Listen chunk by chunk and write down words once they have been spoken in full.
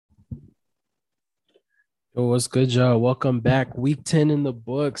Yo, what's good, y'all? Welcome back. Week 10 in the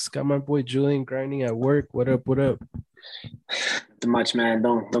books. Got my boy Julian grinding at work. What up? What up? Too much, man.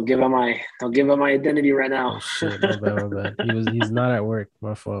 Don't give up my identity right now. Oh shit, my bad, my bad. He's not at work.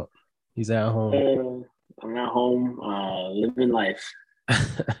 My fault. He's at home. uh, I'm at home, living life.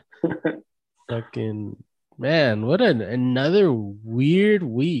 Fucking man, what another weird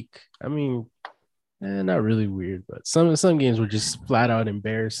week. I mean, not really weird, but some games were just flat out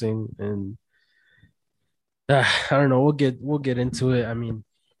embarrassing. And I don't know. We'll get into it. I mean,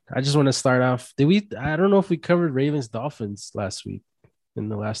 I just want to start off. Did we? I don't know if we covered Ravens Dolphins last week in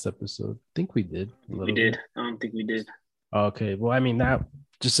the last episode. I think we did a We little bit. did. I don't think we did. Okay. Well, I mean, that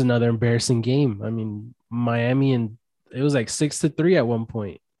just another embarrassing game. I mean, Miami, and it was like 6-3 at one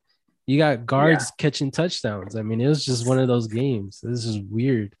point. You got Yeah. guards catching touchdowns. I mean, it was just one of those games. This is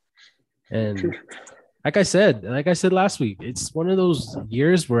weird. And like I said last week, it's one of those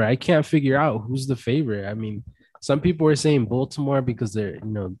years where I can't figure out who's the favorite. I mean, some people are saying Baltimore because they're,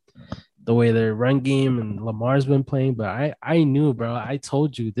 the way their run game and Lamar's been playing, but I knew, bro. I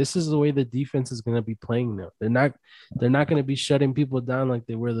told you this is the way the defense is gonna be playing now. They're not gonna be shutting people down like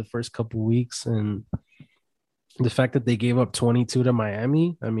they were the first couple weeks. And the fact that they gave up 22 to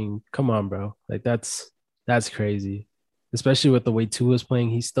Miami, I mean, come on, bro. Like that's crazy. Especially with the way Tua was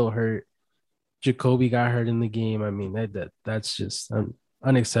playing, he's still hurt. Jacoby got hurt in the game. I mean, that's just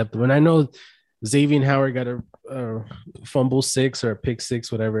unacceptable. And I know Xavier Howard got a fumble six or a pick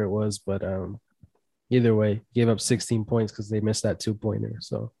six, whatever it was, but either way, gave up 16 points because they missed that 2 pointer.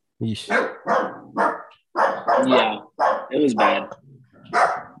 So, yeesh. Yeah. It was bad.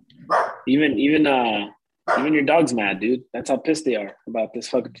 Even your dog's mad, dude. That's how pissed they are about this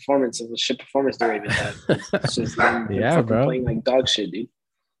fucking performance and the shit performance the Ravens had. It's just them Yeah, fucking bro. playing like dog shit, dude.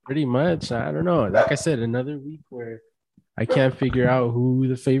 Pretty much. I don't know. Like I said, another week where I can't figure out who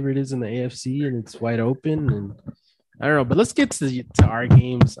the favorite is in the AFC, and it's wide open. And I don't know, but let's get to our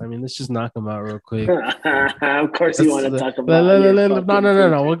games. I mean, let's just knock them out real quick. Of course you Let's want to no, talk about your no, fucking no,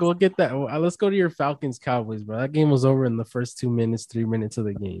 no. We'll Patriots. get that. Let's go to your Falcons Cowboys, bro. That game was over in the first 2 minutes, 3 minutes of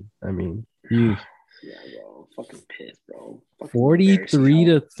the game. I mean, you Yeah, bro. Fucking pissed, bro. Fucking embarrassing 43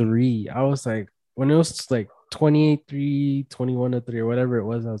 how to 3. I was like, when it was like 28-3, 21 to 3, or whatever it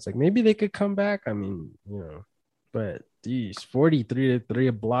was, I was like, maybe they could come back. I mean, but geez, 43 to 3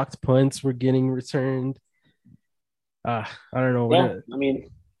 blocked punts were getting returned. I don't know what yeah, I mean,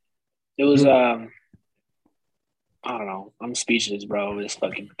 it was you I don't know. I'm speechless, bro. This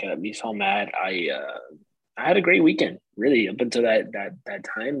fucking got me so mad. I had a great weekend, really, up until that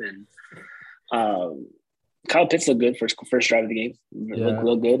time, and um, Kyle Pitts looked good first drive of the game. Looked yeah.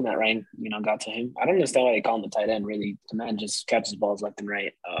 real good. Matt Ryan, got to him. I don't understand why they call him the tight end. Really, the man just catches balls left and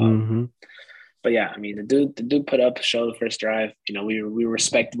right. Mm-hmm. But yeah, I mean, the dude put up a show the first drive. We were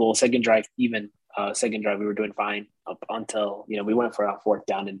respectable. Second drive, even second drive, we were doing fine up until we went for a fourth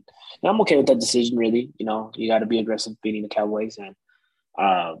down, and I'm okay with that decision. Really, you got to be aggressive beating the Cowboys, and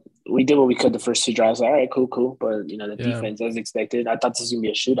uh, we did what we could the first two drives. All right, cool, cool. But the Yeah. defense, as expected, I thought this was gonna be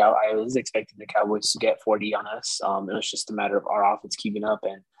a shootout. I was expecting the Cowboys to get 40 on us. It was just a matter of our offense keeping up,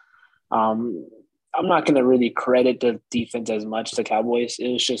 and um, I'm not gonna really credit the defense as much to Cowboys.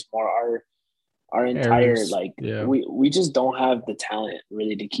 It was just more our entire Errors. like Yeah. we just don't have the talent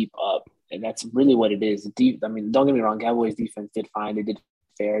really to keep up, and that's really what it is. I mean, don't get me wrong, Cowboys defense did fine. They did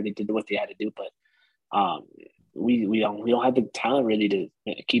fair. They did what they had to do, but we don't have the talent really to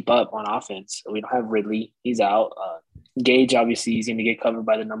keep up on offense. We don't have Ridley. He's out. Gage, obviously, he's going to get covered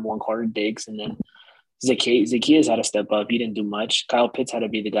by the number one corner, Diggs, and then Zacchaeus had to step up. He didn't do much. Kyle Pitts had to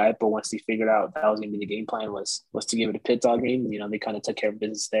be the guy, but once they figured out that was going to be the game plan was to give it to Pitts all game. They kind of took care of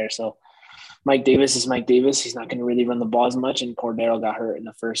business there. So Mike Davis is Mike Davis. He's not going to really run the ball as much, and Cordero got hurt in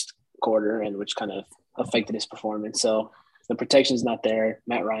the first quarter, and which kind of affected his performance. So the protection's not there.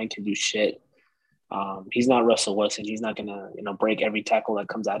 Matt Ryan can do shit. He's not Russell Wilson. He's not gonna, break every tackle that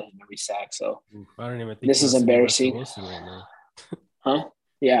comes out of him, every sack. So I don't even think this he is wants to be Russell embarrassing, Wilson right now. huh?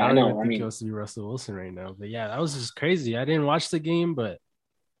 Yeah, I I don't even know. I think he mean, wants to be Russell Wilson right now. But yeah, that was just crazy. I didn't watch the game, but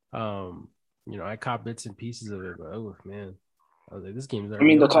um, I caught bits and pieces of it. But oh man, I was like, this game's I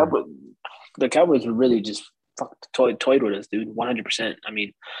already mean over. The Cowboys were really just toyed with us, dude. 100%. I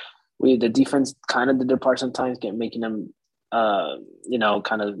mean, the defense kind of did their part sometimes, making them,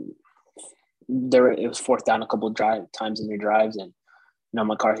 kind of there. It was fourth down a couple of times in their drives, and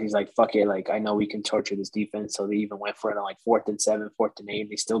McCarthy's like, fuck it. Like, I know we can torture this defense. So they even went for it on like 4th and 7, 4th and 8.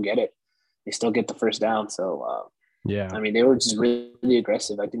 They still get it. They still get the first down. So, Yeah. I mean, they were just really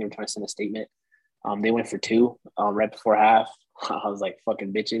aggressive. I think they were trying to send a statement. They went for two right before half. I was like,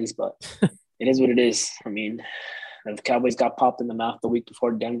 fucking bitches. But it is what it is. I mean, the Cowboys got popped in the mouth the week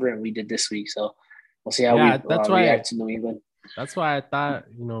before Denver, and we did this week. So We'll see how Yeah, we that's why react to New England. that's why I thought,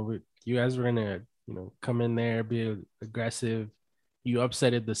 you guys were gonna, come in there, be aggressive. You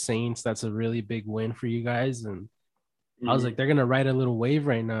upsetted the Saints. That's a really big win for you guys. And I was like, Mm-hmm. they're gonna ride a little wave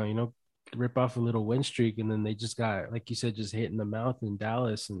right now, rip off a little win streak, and then they just got, like you said, just hit in the mouth in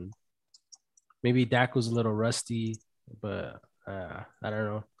Dallas, and maybe Dak was a little rusty, but I don't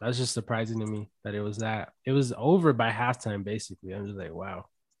know. That's just surprising to me that it was that. It was over by halftime, basically. I'm just like, wow.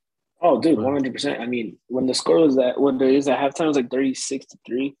 Oh, dude, But 100%. I mean, when the score was at when it is at halftime, it was like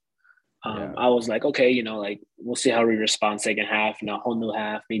 36-3. yeah, I was like, okay, like we'll see how we respond second half, a whole new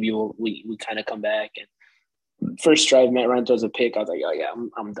half. Maybe we kind of come back. And first drive, Matt Ryan throws a pick. I was like, oh yeah,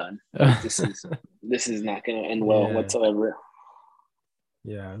 I'm done. Like this is not gonna end well yeah, whatsoever.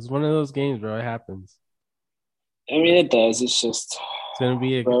 yeah. It's one of those games, bro. It happens. I mean, But it does. It's just, it's bro,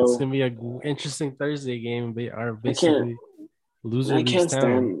 gonna be a interesting Thursday game. They are I can't basically loser I leaves can't town.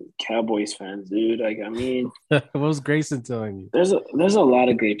 stand Cowboys fans, dude. Like, I mean, What was Grayson telling you? there's a lot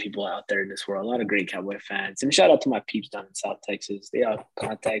of great people out there in this world, a lot of great Cowboy fans. And shout out to my peeps down in South Texas. They all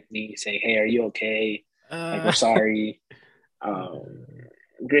contact me saying, "Hey, are you okay? Like, we're Uh, sorry." Um,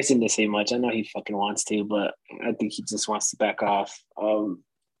 Grayson didn't say much. I know he fucking wants to, but I think he just wants to back off and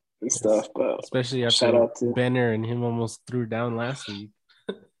yes, stuff. But especially shout after out to Benner and him almost threw down last week.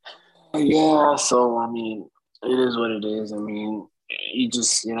 yeah. So I mean, it is what it is. I mean,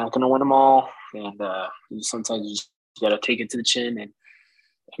 you're not gonna win them all, and sometimes you just gotta take it to the chin. And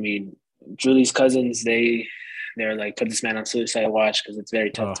I mean, Julie's cousins, they're like put this man on suicide watch because it's very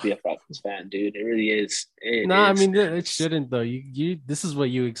tough to be Oh a Falcons fan, dude. It really is. It no, I is. mean it shouldn't though. You this is what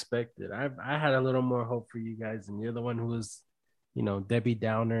you expected. I had a little more hope for you guys, and you're the one who was, Debbie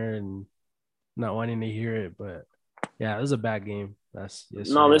Downer and not wanting to hear it. But yeah, it was a bad game last No,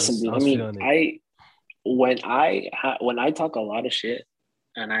 yesterday. listen, I dude. I was mean, feeling it. when I talk a lot of shit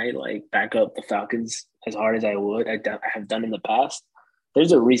and I like back up the Falcons as hard as I have done in the past.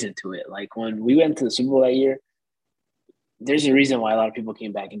 There's a reason to it. Like when we went to the Super Bowl that year, there's a reason why a lot of people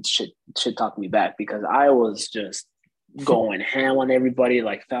came back and shit talked me back because I was just going ham on everybody.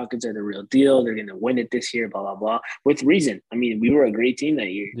 Like Falcons are the real deal. They're gonna win it this year. Blah blah blah. With reason. I mean, we were a great team that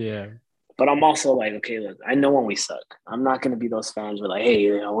year. Yeah, But I'm also like, okay, look, I know when we suck. I'm not gonna be those fans who are like,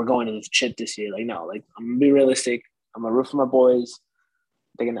 hey, we're going to the chip this year. Like, no, like I'm gonna be realistic. I'm gonna root for my boys.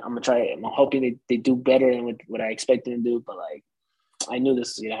 I'm gonna try. I'm hoping they do better than what I expect them to do. But like, I knew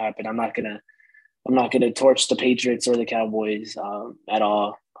this was gonna happen. I'm not gonna torch the Patriots or the Cowboys at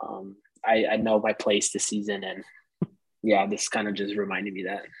all. I know my place this season, and yeah, this kind of just reminded me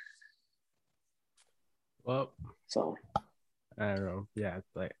that. well, So I don't know. Yeah,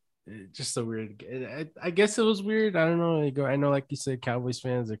 like just so weird. I guess it was weird. I don't know. I know, like you said, Cowboys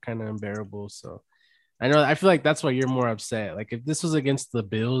fans are kind of unbearable. So I know. I feel like that's why you're more upset. Like if this was against the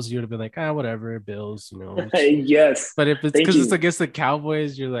Bills, you'd have been like, whatever, Bills. yes, But if it's thank because it's you. against the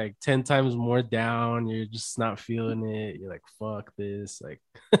Cowboys, you're like 10 times more down. You're just not feeling it. You're like, fuck this. Like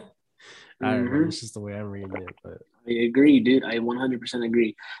I don't know. Mm-hmm. It's just the way I'm reading it. But I agree, dude. I 100%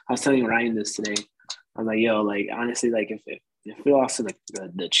 agree. I was telling Ryan this today. I was like, yo, like honestly, like if we lost to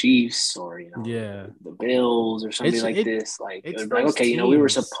the Chiefs or yeah, the Bills or somebody it's like it this, like it it's would be like, those okay, we were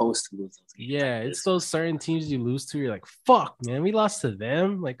teams. supposed to lose those games like Yeah, it's this. those certain teams you lose to. You're like, fuck, man, we lost to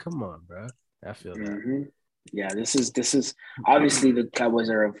them. Like, come on, bro. I feel that. Mm-hmm. Yeah, this is obviously the Cowboys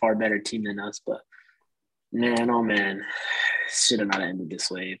are a far better team than us, but man, oh man, should have not ended this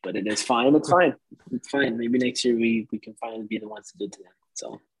way. But it is fine. It's fine. It's fine. Maybe next year we can finally be the ones to do it to them.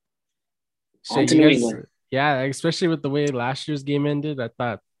 So on Shit, to you New guys, England. yeah, especially with the way last year's game ended, I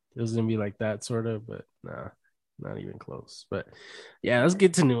thought it was gonna be like that sort of, but nah, not even close. But yeah, let's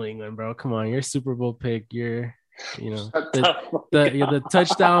get to New England, bro. Come on, your Super Bowl pick. You're, Shut the the fuck the up.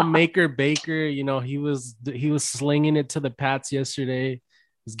 touchdown maker Baker. He was slinging it to the Pats yesterday.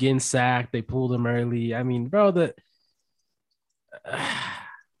 He's getting sacked. They pulled him early. I mean, bro,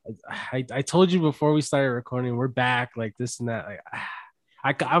 I told you before we started recording, we're back, like this and that.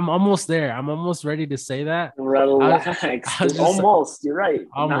 Like, I'm almost there. I'm almost ready to say that. I, Relax, I was dude. just Almost. You're right.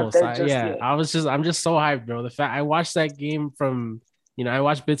 Not almost. there just Yeah, yet. I'm just so hyped, bro. The fact I watched that game from, I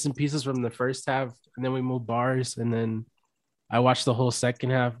watched bits and pieces from the first half, and then we moved bars, and then I watched the whole second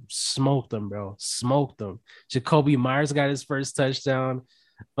half. Smoked them, bro. Smoked them. Jacoby Myers got his first touchdown.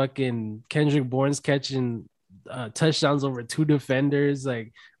 Fucking Kendrick Bourne's catching touchdowns over two defenders.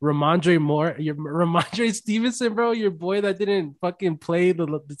 Like Ramondre Stevenson, bro, your boy that didn't fucking play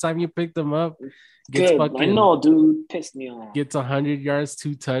the time you picked him up, gets Good. I fucking know, dude. Pissed me off. gets 100 yards,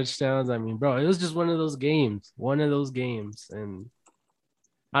 two touchdowns. I mean, bro, it was just one of those games, and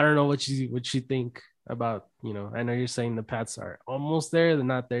I don't know what you think about. I know you're saying the Pats are almost there; they're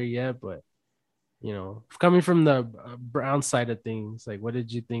not there yet, but Coming from the Brown side of things, like what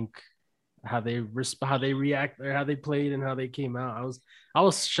did you think? How they react or how they played and how they came out. I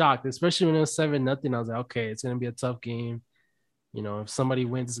was shocked, especially when it was 7-0. I was like, okay, it's gonna be a tough game. If somebody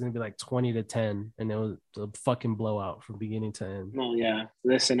wins, it's gonna be like 20-10, and it was a fucking blowout from beginning to end. No, yeah.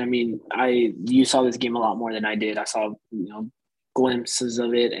 Listen, I mean, you saw this game a lot more than I did. I saw glimpses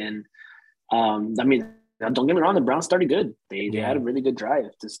of it, and I mean, don't get me wrong, the Browns started good. They had a Yeah, really good drive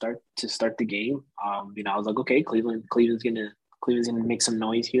to start the game. I was like, okay, Cleveland's gonna make some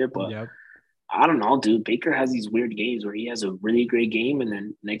noise here, but yep. I don't know, dude. Baker has these weird games where he has a really great game, and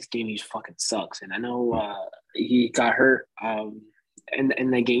then next game he fucking sucks. And I know he got hurt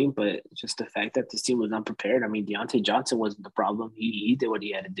in the game, but just the fact that this team was unprepared. I mean, Deontay Johnson wasn't the problem. He did what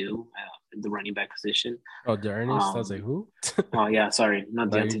he had to do in the running back position. Oh, Ernest. I was like, Um, who? oh yeah, sorry, not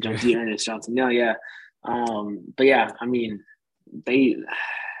No, you're Deontay good. Johnson, Ernest Johnson. No, yeah. But yeah, I mean, they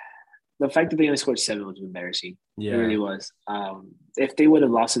the fact that they only scored 7 was embarrassing. It Yeah, really was. If they would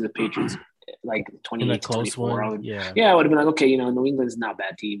have lost to the Patriots like in a 28 to close 24, one. Yeah, I would have been like, okay, New England's not a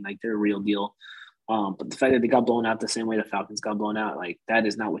bad team. Like they're a real deal. But the fact that they got blown out the same way the Falcons got blown out, like that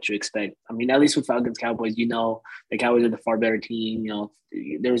is not what you expect. I mean, at least with Falcons Cowboys, the Cowboys are the far better team.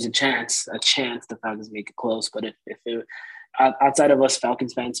 There was a chance the Falcons make it close. But if it outside of us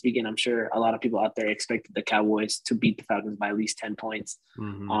Falcons fans speaking, I'm sure a lot of people out there expected the Cowboys to beat the Falcons by at least 10 points.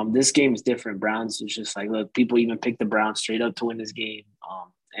 mm-hmm. This game is different. Browns is just like, look, people even picked the Browns straight up to win this game.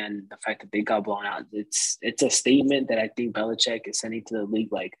 And the fact that they got blown out, it's a statement that I think Belichick is sending to the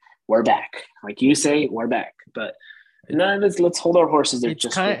league, like, we're back. Like you say, we're back. But no, let's hold our horses there It's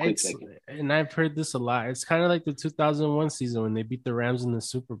just for kind a of quick it's second. and I've heard this a lot. It's kind of like the 2001 season when they beat the Rams in the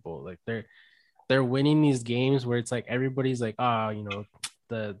Super Bowl. Like they're winning these games where it's like everybody's like, the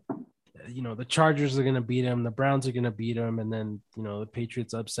the Chargers are gonna beat them, the Browns are gonna beat them, and then the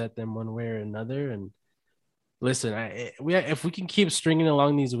Patriots upset them one way or another. And listen, if we can keep stringing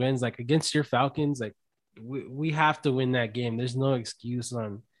along these wins, like against your Falcons, like we have to win that game. There's no excuse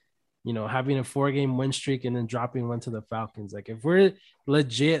on having a 4-game win streak and then dropping one to the Falcons. Like if we're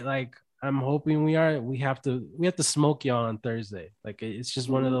legit, like I'm hoping we have to smoke y'all on Thursday. Like it's just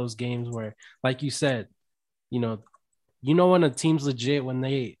one of Mm-hmm. those games where, like you said, you know, when a team's legit when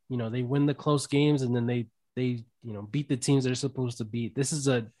they win the close games and then they beat the teams they're supposed to beat. This is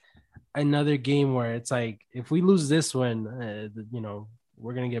another game where it's like if we lose this one,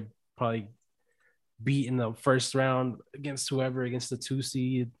 we're gonna get probably beat in the first round against whoever, against the 2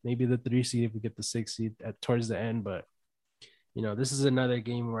 seed, maybe the 3 seed if we get the 6 seed towards the end. But this is another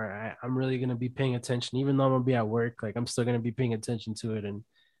game where I'm really gonna be paying attention, even though I'm gonna be at work. Like I'm still gonna be paying attention to it and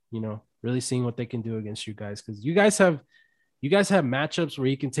really seeing what they can do against you guys because you guys have matchups where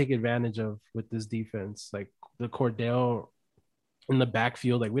you can take advantage of with this defense, like the Cordell in the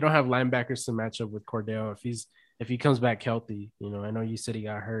backfield. Like we don't have linebackers to match up with Cordell if he comes back healthy. I know you said he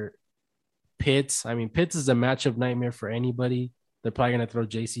got hurt. Pitts. I mean, Pitts is a matchup nightmare for anybody. They're probably gonna throw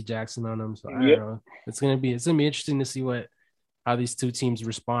J.C. Jackson on him, so I don't Yep, know. It's gonna be interesting to see how these two teams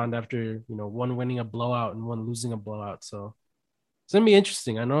respond after one winning a blowout and one losing a blowout. So it's gonna be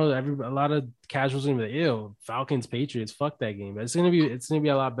interesting. I know a lot of casuals are gonna be like, "Ew, Falcons Patriots, fuck that game," but it's gonna be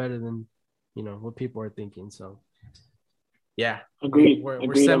a lot better than what people are thinking. So yeah, agreed, we're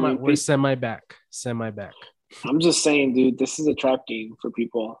agreed. I semi mean, we're semi back. I'm just saying, dude, this is a trap game for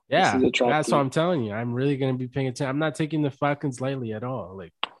people. This is Yeah, a trap that's what game. I'm telling you. I'm really gonna be paying attention. I'm not taking the Falcons lightly at all.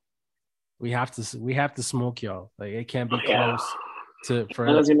 Like we have to smoke y'all. Like it can't Oh, be yeah, close to for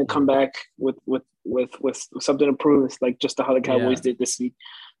Atlanta's gonna come back with something to prove. It's like just how the Cowboys yeah, did this week.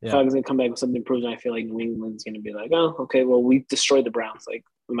 yeah, Falcons gonna come back with something to prove, and I feel like New England's gonna be like, oh, okay, well, we destroyed the Browns. Like,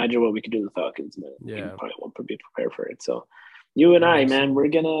 imagine what we could do to the Falcons, and then we yeah. probably won't be prepared for it. So, you and Yeah, I, we'll man, see. we're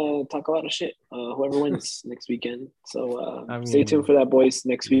gonna talk a lot of shit. Whoever wins next weekend. So, I stay tuned mean, for that, boys.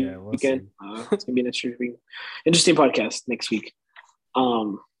 Next yeah, we'll weekend, see. it's gonna be an interesting podcast next week.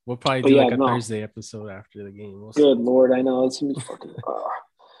 Um, We'll probably but do yeah, like a no, Thursday episode after the game. We'll see. good lord, I know it's gonna be fucking.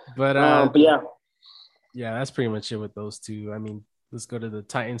 But But yeah, yeah, that's pretty much it with those two. I mean, let's go to the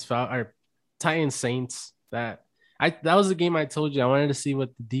Titans Saints. That was the game I told you I wanted to see what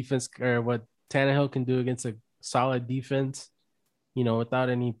the defense or what Tannehill can do against a solid defense. Without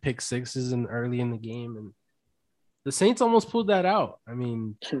any pick sixes and early in the game, and the Saints almost pulled that out. I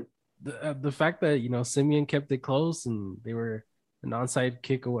mean, the fact that Simeon kept it close and they were an onside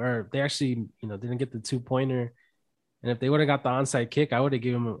kick or they actually didn't get the 2-pointer. And if they would have got the onside kick, I would have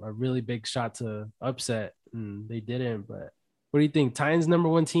given them a really big shot to upset, and they didn't. But what do you think? Titans number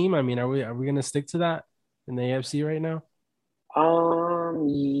one team? I mean, are we gonna stick to that in the AFC right now?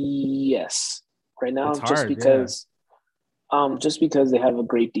 yes. Right It's now, hard, yeah. just because they have a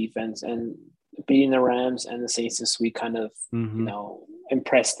great defense, and beating the Rams and the Saints this week kind of, Mm-hmm.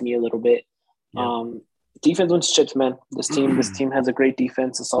 impressed me a little bit. Yep. Um, Defense wins chips, man. This team has a great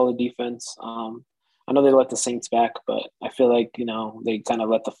defense, a solid defense. I know they let the Saints back, but I feel like they kind of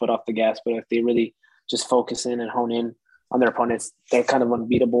let the foot off the gas. But if they really just focus in and hone in on their opponents, they're kind of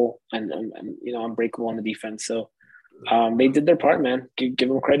unbeatable and unbreakable on the defense. So they did their part, man. Give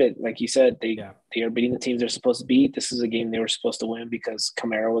them credit. Like you said, they Yeah. they are beating the teams they're supposed to beat. This is a game they were supposed to win because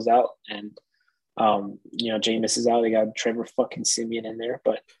Kamara was out and Jameis is out. They got Trevor fucking Simeon in there,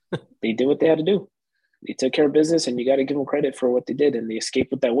 but they did what they had to do. They took care of business, and you got to give them credit for what they did. And they escaped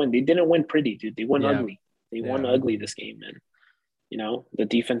with that win. They didn't win pretty, dude. They won Yeah. ugly. They Yeah. won ugly this game, man. The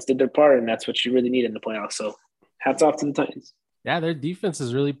defense did their part, and that's what you really need in the playoffs. So, hats off to the Titans. Yeah, their defense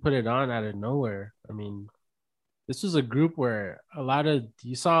has really put it on out of nowhere. I mean, this was a group where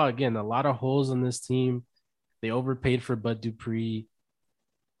you saw again a lot of holes in this team. They overpaid for Bud Dupree.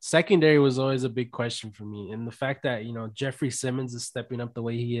 Secondary was always a big question for me. And the fact that, Jeffrey Simmons is stepping up the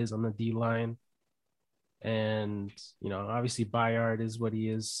way he is on the D line. And, obviously Bayard is what he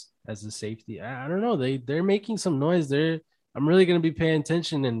is as a safety. I don't know. They're making some noise. I'm really gonna be paying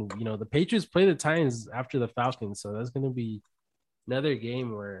attention. And, the Patriots play the Titans after the Falcons. So that's gonna be another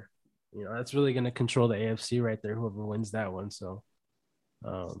game where, that's really gonna control the AFC right there, whoever wins that one. So The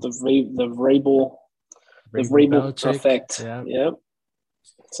Vrabel the Vrabel Vrabel Belichick. effect. Yeah. Yep.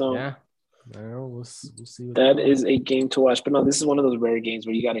 So Yeah. I don't know. We'll see what that is a game to watch. But no, this is one of those rare games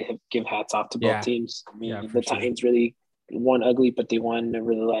where you got to give hats off to both Yeah. teams. I Yeah, mean, for the sure. Titans really won ugly, but they won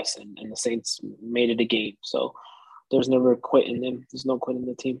nevertheless, and the Saints made it a game. So there's never a quit in them. There's no quit in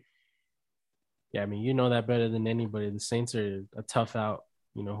the team. Yeah, I mean, you know that better than anybody. The Saints are a tough out.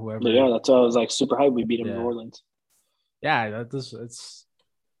 But yeah, Whoever. that's why I was like super hyped. We beat them in New Yeah, Orleans. yeah.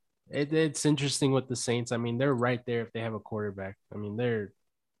 It's interesting with the Saints. I mean, they're right there if they have a quarterback. I mean,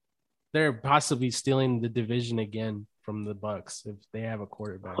 they're possibly stealing the division again from the Bucs if they have a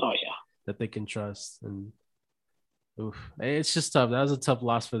quarterback Oh yeah. that they can trust. And oof, it's just tough. That was a tough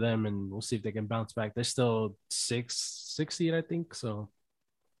loss for them, and we'll see if they can bounce back. They're still six seed, I think, so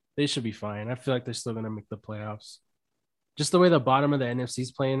they should be fine. I feel like they're still gonna make the playoffs. Just the way the bottom of the NFC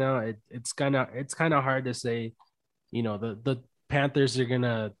is playing out, it's kind of hard to say. The Panthers are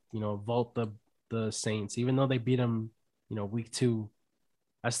gonna vault the Saints, even though they beat them. Week 2.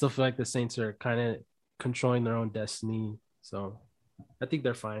 I still feel like the Saints are kind of controlling their own destiny, so I think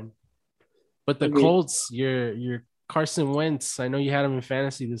they're fine. But the Agreed. Colts, your Carson Wentz, I know you had him in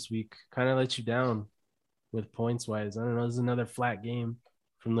fantasy this week, kind of let you down with points wise. I don't know. This is another flat game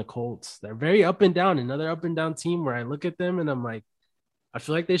from the Colts. They're very up and down, another up and down team where I look at them and I'm like, I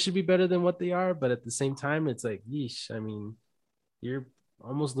feel like they should be better than what they are, but at the same time, it's like, yeesh. I mean, you're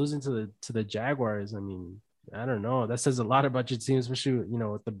almost losing to the Jaguars. I mean, I don't know. That says a lot about your team, especially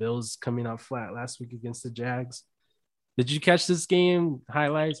with the Bills coming out flat last week against the Jags. Did you catch this game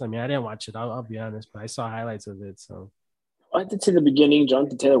highlights? I mean, I didn't watch it. I'll be honest, but I saw highlights of it. So I did see the beginning.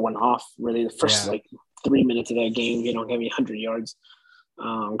 Jonathan Taylor went off really the first yeah, 3 minutes of that game. Gave me 100 yards.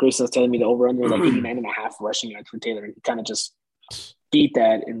 Grayson was telling me the over under was like 89 and a half rushing yards for Taylor. And he kind of just beat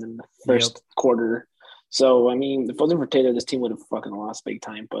that in the yep, first quarter. So, I mean, if it wasn't for Taylor, this team would have fucking lost big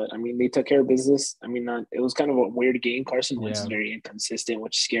time. But, I mean, they took care of business. I mean, it was kind of a weird game. Carson Wentz is yeah, very inconsistent,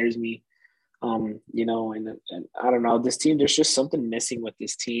 which scares me. And I don't know. This team, there's just something missing with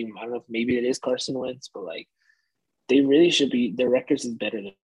this team. I don't know if maybe it is Carson Wentz, but, like, they really should be – their records is better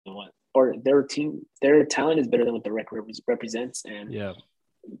than what – or their talent is better than what the record represents. And yeah,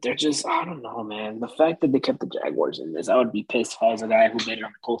 they're just, I don't know, man. The fact that they kept the Jaguars in this, I would be pissed if I was a guy who bet it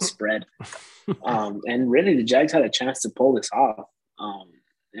on the Colts spread. And really, the Jags had a chance to pull this off,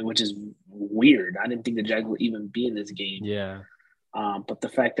 which is weird. I didn't think the Jags would even be in this game. yeah, But the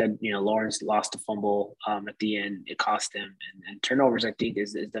fact that Lawrence lost a fumble at the end, it cost them, and turnovers, I think,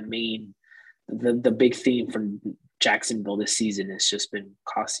 is the main, the big theme for Jacksonville this season. It's just been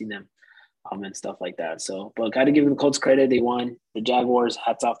costing them. And stuff like that. So, but got to give them Colts credit. They won. The Jaguars,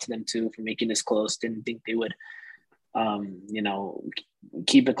 hats off to them too for making this close. Didn't think they would, you know,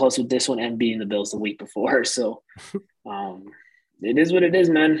 keep it close with this one and beating the Bills the week before. So, it is what it is,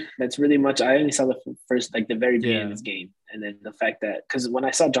 man. That's really much. I only saw the first, like the very beginning of yeah. this game, and then the fact that because when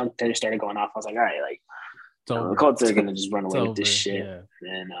I saw John Taylor started going off, I was like, all right, like It's the over. Colts are gonna just run It's away with this over. shit. Yeah,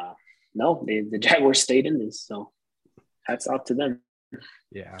 And no, the Jaguars stayed in this. So, hats off to them.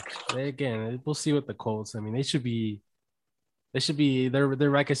 yeah. Again, we'll see what the Colts. I mean, they should be. They should be. They're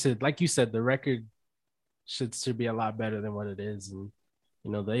like I said, like you said, the record should be a lot better than what it is, and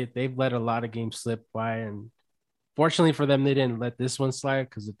they've let a lot of games slip by, and fortunately for them, they didn't let this one slide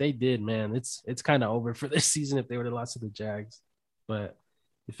because if they did, man, it's kind of over for this season if they would have lost to the Jags. But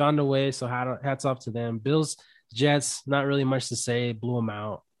They found a way. So hats off to them. Bills, Jets, not really much to say. Blew them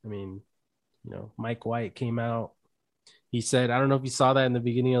out. I mean, Mike White came out. He said, I don't know if you saw that in the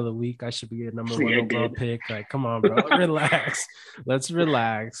beginning of the week. I should be a number one Yeah, I overall did. pick. Like, come on, bro. Relax. Let's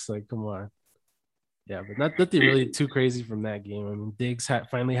relax. Like, come on. Yeah, but nothing really too crazy from that game. I mean, Diggs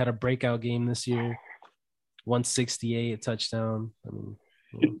finally had a breakout game this year, 168, a touchdown. I mean,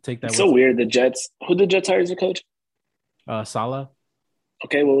 take that It's so with weird. The Jets. Who the Jets hire as a coach? Salah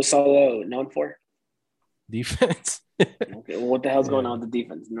Okay, what was Salah known for? defense. Okay, well, what the hell's going Yeah, on with the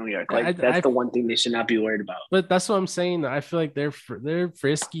defense in New York? I, Like that's I, the one thing they should not be worried about. but that's what I'm saying. I feel like they're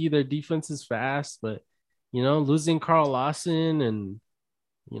frisky. Their defense is fast, but losing Carl Lawson and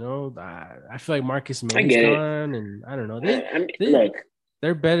I feel like Marcus I May's get it. gone, and I don't know. I mean, They look,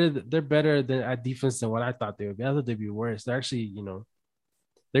 they're better. They're better than at defense than what I thought they would be. I thought they'd be worse. They're actually,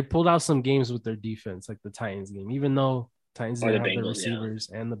 they pulled out some games with their defense, like the Titans game. Even though Titans or the didn't have the Bengals, yeah. receivers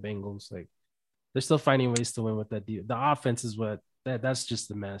and the Bengals, like they're still finding ways to win with that. The offense is that's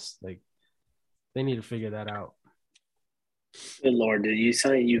just a mess. Like they need to figure that out. Good Lord, did you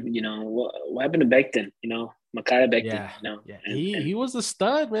sign what happened to Becton? Micaiah Becton. Yeah, yeah. And He was a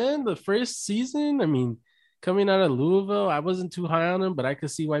stud, man. The first season, I mean, coming out of Louisville, I wasn't too high on him, but I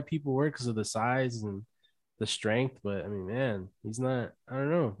could see why people were because of the size and the strength. But I mean, man, he's not. I don't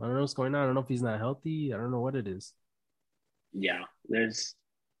know. I don't know what's going on. I don't know if he's not healthy. I don't know what it is. yeah, there's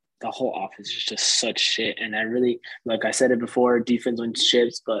the whole offense is just such shit. And I really, like I said it before, defense wins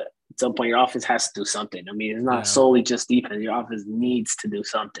chips, but at some point your offense has to do something. I mean, it's not Yeah. solely just defense. Your offense needs to do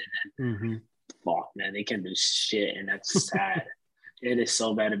something. Mm-hmm. And fuck, man, they can't do shit, and that's sad. It is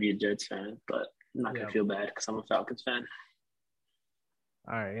so bad to be a Jets fan, but I'm not Yeah. gonna feel bad because I'm a Falcons fan.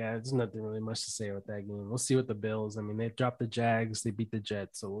 All right. Yeah. There's nothing really much to say about that game. We'll see what the Bills. I mean, they dropped the Jags. They beat the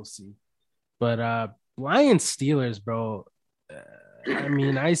Jets, so we'll see. But Lions Steelers, bro. I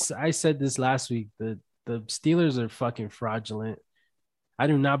mean, I said this last week. The Steelers are fucking fraudulent. I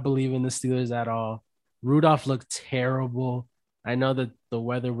do not believe in the Steelers at all. Rudolph looked terrible. I know that the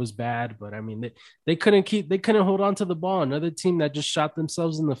weather was bad, but I mean they couldn't hold on to the ball. Another team that just shot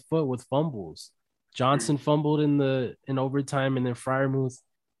themselves in the foot with fumbles. Johnson fumbled in overtime, and then Fryermuth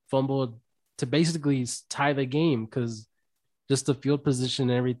fumbled to basically tie the game because just the field position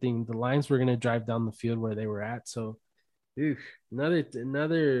and everything. The Lions were gonna drive down the field where they were at. So oof,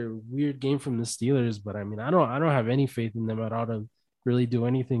 another weird game from the Steelers, but I mean, I don't have any faith in them at all to really do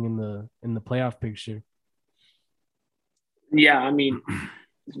anything in the playoff picture. Yeah, I mean,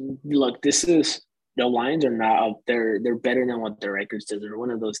 look, this is the Lions are not up. They're better than what their records do. They're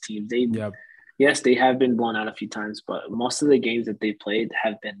one of those teams. Yeah, Yes, they have been blown out a few times, but most of the games that they played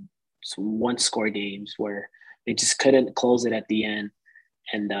have been one score games where they just couldn't close it at the end.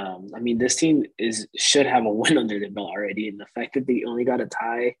 And I mean, this team should have a win under their belt already. And the fact that they only got a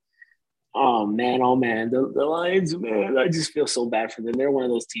tie, oh man, the Lions, man, I just feel so bad for them. They're one of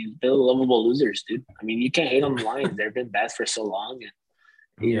those teams. They're lovable losers, dude. I mean, you can't hate on the Lions. They've been bad for so long,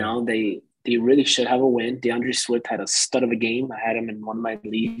 and yeah, they really should have a win. DeAndre Swift had a stud of a game. I had him in one of my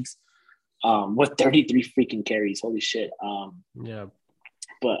leagues. With 33 freaking carries, holy shit. yeah,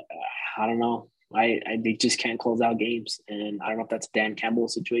 But I don't know. They just can't close out games, and I don't know if that's a Dan Campbell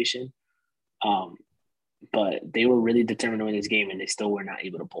situation. Um, but they were really determined to win this game, and they still were not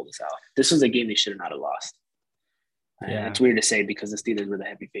able to pull this out. This was a game they should not have lost. And yeah. it's weird to say because the Steelers were the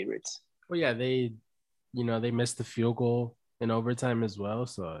heavy favorites. Well, yeah, they missed the field goal in overtime as well.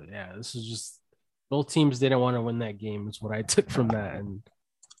 So yeah, this is just both teams didn't want to win that game. Is what I took from that, and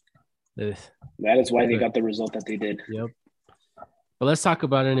uh, That is why they but got the result that they did. yep. But let's talk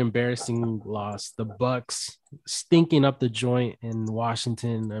about an embarrassing loss. The Bucs stinking up the joint in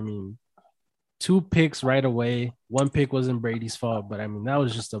Washington. I mean, two picks right away. One pick wasn't Brady's fault, but I mean that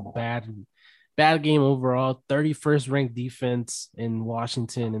was just a bad game overall. 31st ranked defense in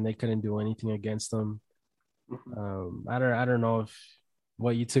Washington, and they couldn't do anything against them. I don't know if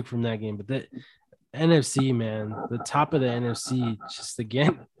what you took from that game, but the NFC, man, the top of the NFC, just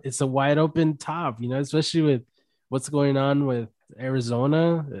again, it's a wide open top, especially with what's going on with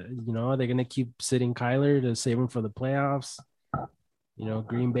Arizona. Are they going to keep sitting Kyler to save him for the playoffs?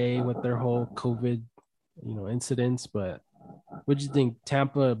 Green Bay with their whole COVID, incidents. But what do you think?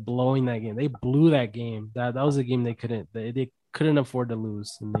 Tampa blowing that game? They blew that game. That was a game they couldn't afford to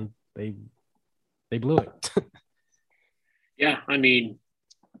lose, and they blew it. Yeah, I mean,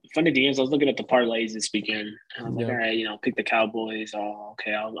 funny thing is, I was looking at the parlays this weekend. And I was like, Yeah. all right, pick the Cowboys. Oh,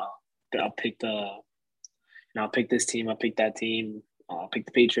 okay, I'll pick I'll pick this team. I'll pick that team. I'll pick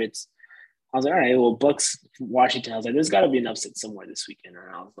the Patriots. I was like, all right, well, Bucks, Washington. I was like, there's got to be an upset somewhere this weekend.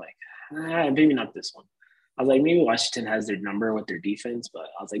 And I was like, maybe not this one. I was like, maybe Washington has their number with their defense, but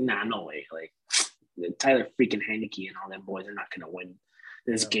I was like, nah, no way. Like Tyler freaking Heineke and all them boys are not going to win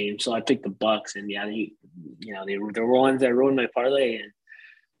this Yeah. game. So I picked the Bucs, and yeah, they were the ones that ruined my parlay. And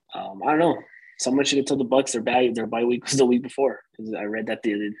I don't know. Someone should have told the Bucs their bye week was the week before. I read that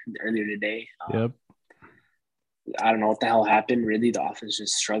earlier today. Yep. I don't know what the hell happened. Really, the offense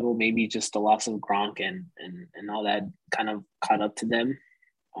just struggled. Maybe just the loss of Gronk and all that kind of caught up to them.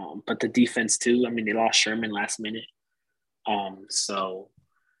 But the defense too. I mean, they lost Sherman last minute. So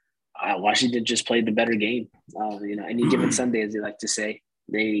Washington just played the better game. Any given Sunday, as they like to say,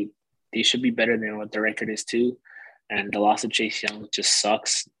 they should be better than what their record is too. And the loss of Chase Young just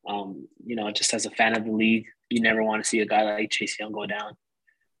sucks. Just as a fan of the league, you never want to see a guy like Chase Young go down.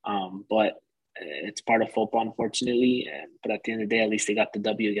 But it's part of football, unfortunately. But at the end of the day, at least they got the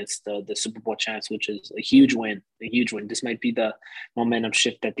W against the Super Bowl champs, which is a huge win. A huge win. This might be the momentum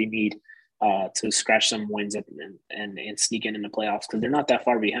shift that they need to scratch some wins and sneak in the playoffs, because they're not that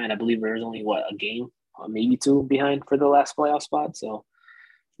far behind. I believe there's only a game, maybe two behind for the last playoff spot. So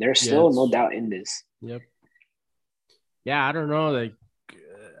they're Yeah. still no doubt in this. Yep. Yeah, I don't know. Like,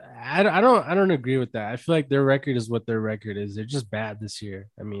 I don't agree with that. I feel like their record is what their record is. They're just bad this year.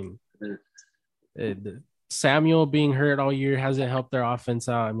 I mean, Samuel being hurt all year hasn't helped their offense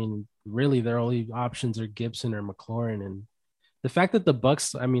out. I mean, really, their only options are Gibson or McLaurin, and the fact that the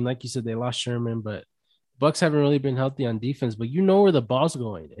Bucs, I mean, like you said, they lost Sherman, but Bucs haven't really been healthy on defense. But you know where the ball's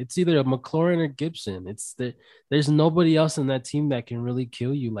going. It's either a McLaurin or Gibson. There's nobody else in that team that can really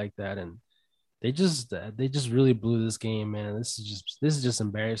kill you like that, and they just really blew this game, man. This is just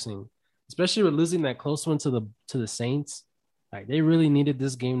embarrassing, especially with losing that close one to the Saints. Like, they really needed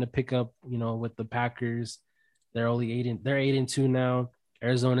this game to pick up, with the Packers. They're 8-2 now.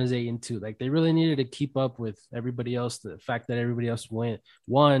 Arizona's 8-2. Like, they really needed to keep up with everybody else. The fact that everybody else won,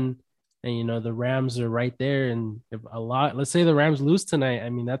 and the Rams are right there. And if let's say the Rams lose tonight, I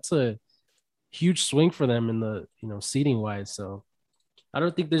mean, that's a huge swing for them in the seeding wise. So I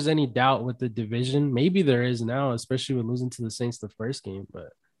don't think there's any doubt with the division. Maybe there is now, especially with losing to the Saints the first game.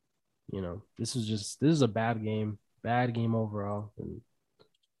 But this is a bad game overall. And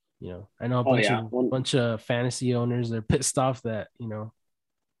I know bunch of fantasy owners, they're pissed off that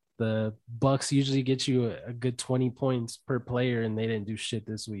the Bucs usually get you a good 20 points per player, and they didn't do shit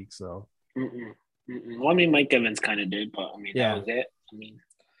this week. So, Well, I mean, Mike Evans kind of did, but I mean, that was it. I mean,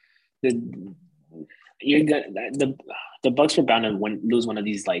 the Bucs were bound to lose one of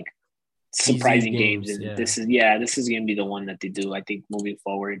these like surprising games, and yeah. this is gonna be the one that they do. I think moving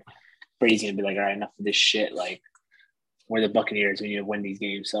forward, Brady's gonna be like, all right, enough of this shit. Like, we're the Buccaneers. We need to win these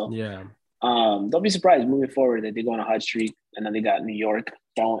games. So yeah. Don't be surprised moving forward that they go on a hot streak, and then they got New York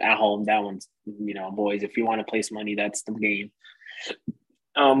down at home. That one's, boys, if you want to place money, that's the game.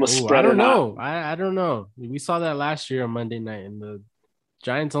 I don't know. I don't know. We saw that last year on Monday night, and the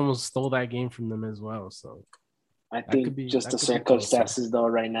Giants almost stole that game from them as well. So I think just the circumstances, though,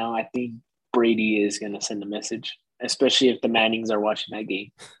 right now, I think Brady is going to send a message, especially if the Mannings are watching that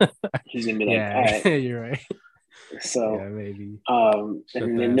game. He's going to be like, all right. You're right. So yeah, maybe.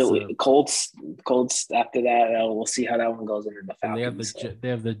 And then Colts after that, we'll see how that one goes under the Falcons. And they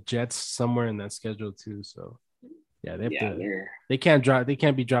have the Jets somewhere in that schedule too. So yeah, they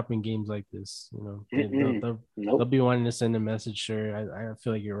can't be dropping games like this. They'll be wanting to send a message. Sure, I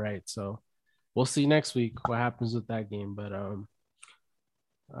feel like you're right. So we'll see next week what happens with that game. But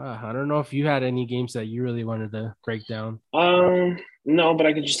I don't know if you had any games that you really wanted to break down. No, but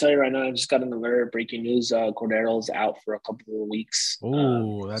I can just tell you right now, I just got an alert. Breaking news: Cordero's out for a couple of weeks.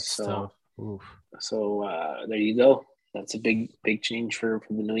 Oh, that's tough. Oof. So there you go. That's a big change for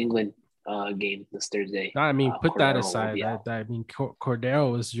the New England game this Thursday. No, I mean, put that aside. I mean,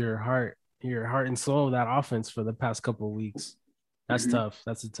 Cordero was your heart and soul of that offense for the past couple of weeks. That's tough.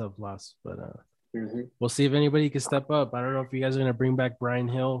 That's a tough loss, but we'll see if anybody can step up. I don't know if you guys are gonna bring back Brian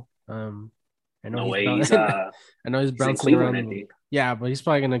Hill. I know he's bouncing around. Yeah, but he's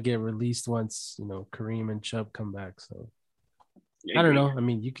probably gonna get released once Kareem and Chubb come back. So I don't know. I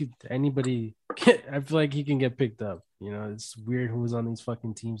mean, anybody. I feel like he can get picked up. It's weird who's on these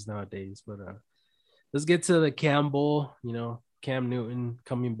fucking teams nowadays. But let's get to the Campbell. Cam Newton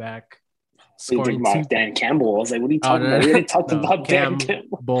coming back. Scoring about Dan Campbell. I was like, what are you talking about? We already talked about Dan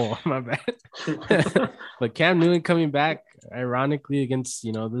Campbell. My bad. But Cam Newton coming back, ironically, against,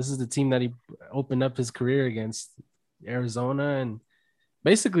 this is the team that he opened up his career against, Arizona, and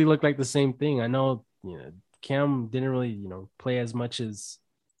basically looked like the same thing. I know, Cam didn't really, play as much as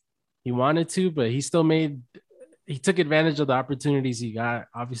he wanted to, but he took advantage of the opportunities he got,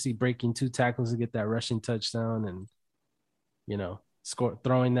 obviously breaking 2 tackles to get that rushing touchdown. And,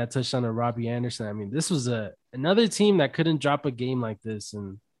 throwing that touchdown to Robbie Anderson. I mean, this was another team that couldn't drop a game like this.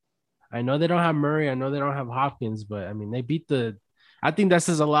 And I know they don't have Murray. I know they don't have Hopkins, but I mean, they beat the. I think that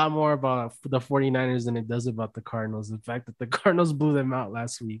says a lot more about the 49ers than it does about the Cardinals. The fact that the Cardinals blew them out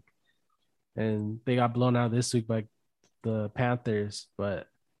last week and they got blown out this week by the Panthers. But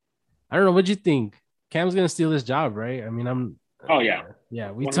I don't know. What do you think? Cam's going to steal this job, right? I mean, Oh yeah,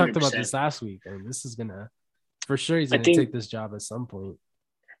 yeah, we talked about 100%. this last week, and this is going to, for sure, he's I going to think take this job at some point.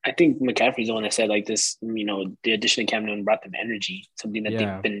 I think McCaffrey's the one that said like this. The addition of Cam Newton brought them energy, something that they've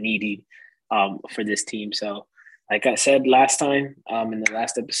Yeah. been needing for this team. So, like I said last time in the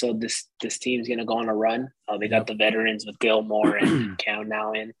last episode, this team's gonna go on a run. They got Yep. the veterans with Gilmore and Cam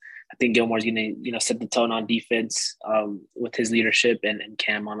now in. I think Gilmore's gonna set the tone on defense with his leadership and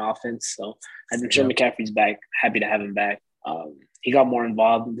Cam on offense. So I'm sure Yep. McCaffrey's back. Happy to have him back. He got more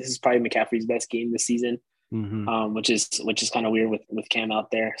involved. This is probably McCaffrey's best game this season. Mm-hmm. Which is kind of weird with Cam out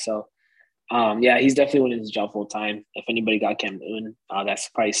there. So, yeah, he's definitely winning his job full time. If anybody got Cam Newton, that's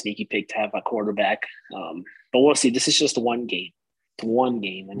probably a sneaky pick to have a quarterback. But we'll see. This is just one game. It's one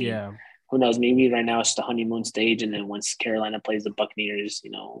game. I mean, Yeah. who knows? Maybe right now it's the honeymoon stage, and then once Carolina plays the Buccaneers,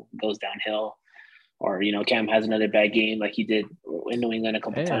 goes downhill. Or Cam has another bad game like he did in New England a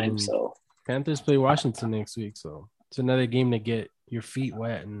couple Hey, I times. mean, So Panthers play Washington next week, so it's another game to get your feet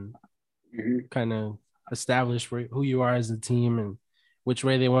wet and kind of establish who you are as a team and which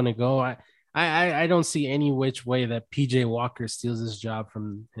way they want to go. I don't see any which way that PJ Walker steals his job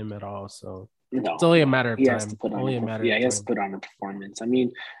from him at all. So it's only a matter of he has to time. put on Only a matter he of has to time. put on a performance. I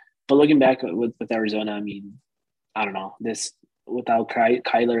mean, but looking back with Arizona, I mean, I don't know this without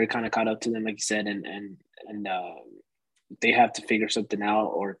Kyler kind of caught up to them, like you said, and they have to figure something out,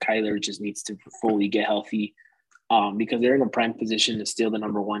 or Kyler just needs to fully get healthy, because they're in a prime position to steal the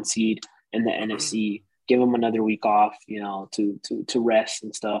number one seed in the NFC. Give them another week off, to rest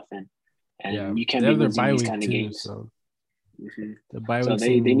and stuff, and Yeah, you can't they be have their losing bye these week kind of too. games. So Mm-hmm. the bye So weeks.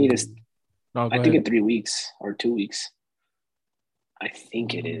 they need us. Oh, I go think ahead. in 3 weeks or 2 weeks. I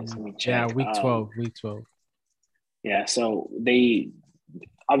think it is. Let me Yeah, check. week 12. Week 12. Yeah, so they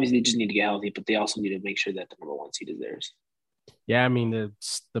obviously just need to get healthy, but they also need to make sure that the number one seed is theirs. Yeah, I mean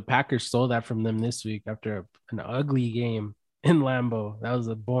the Packers stole that from them this week after an ugly game in Lambeau. That was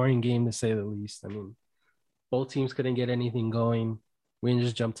a boring game to say the least. I mean, both teams couldn't get anything going. We can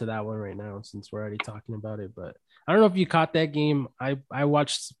just jump to that one right now since we're already talking about it. But I don't know if you caught that game. I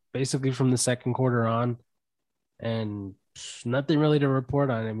watched basically from the second quarter on, and nothing really to report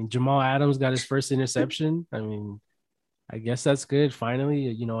on. I mean, Jamal Adams got his first interception. I mean, I guess that's good.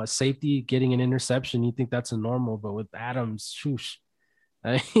 Finally, a safety getting an interception. You think that's a normal, but with Adams, shoosh.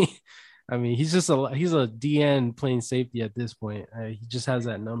 I, I mean, he's a DN playing safety at this point. He just has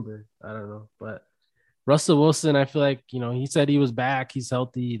that number. I don't know, but Russell Wilson, I feel like he said he was back. He's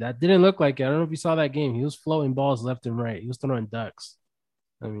healthy. That didn't look like it. I don't know if you saw that game. He was floating balls left and right. He was throwing ducks.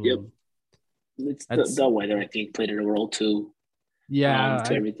 I Yep, mean, it's that's the weather. I think played in a role too. yeah.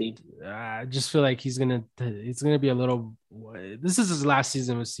 To everything. I just feel like it's gonna be a little. This is his last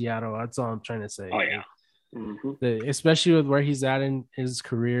season with Seattle. That's all I'm trying to say. Oh yeah. Mm-hmm. Especially with where he's at in his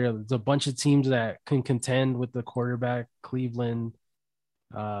career. There's a bunch of teams that can contend with the quarterback. Cleveland,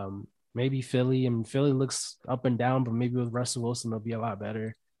 maybe Philly. I mean, Philly looks up and down, but maybe with Russell Wilson, they'll be a lot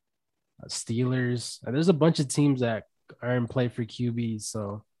better. Steelers. There's a bunch of teams that are in play for QBs.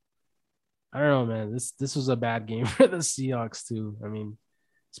 So I don't know, man. This was a bad game for the Seahawks too. I mean,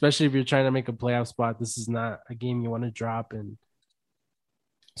 especially if you're trying to make a playoff spot, this is not a game you want to drop. And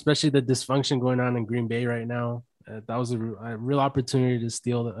especially the dysfunction going on in Green Bay right now. That was a real opportunity to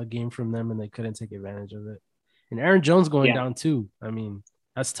steal a game from them, and they couldn't take advantage of it. And Aaron Jones going down too. I mean,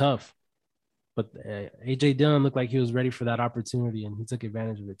 that's tough. But AJ Dillon looked like he was ready for that opportunity, and he took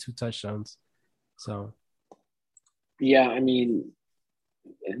advantage of it. 2 touchdowns. So, yeah, I mean,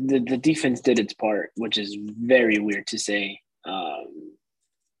 the defense did its part, which is very weird to say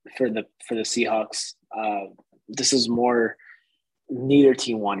for the Seahawks. This is more. Neither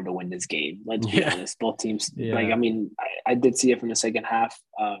team wanted to win this game. Let's be honest. Both teams, I mean, I did see it from the second half,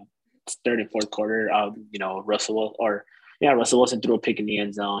 third and fourth quarter. Russell Wilson threw a pick in the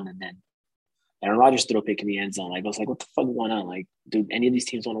end zone, and then Aaron Rodgers threw a pick in the end zone. Like I was like, what the fuck is going on? Like, dude, any of these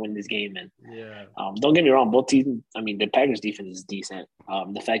teams want to win this game? And don't get me wrong, both teams. I mean, the Packers defense is decent.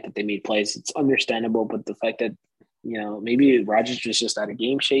 The fact that they made plays, it's understandable. But the fact that maybe Rodgers was just out of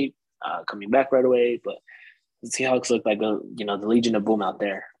game shape, coming back right away, but. The Seahawks look like the Legion of Boom out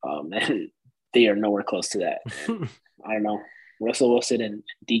there, and they are nowhere close to that. And I don't know. Russell Wilson and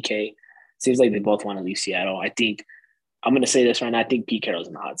DK seems like they both want to leave Seattle. I think I'm going to say this right now. I think Pete Carroll's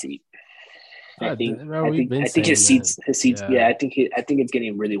in the hot seat. Bro, we've been I think saying that. his seats. Yeah. Yeah, I think it's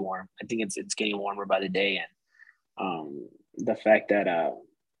getting really warm. I think it's getting warmer by the day, and the fact that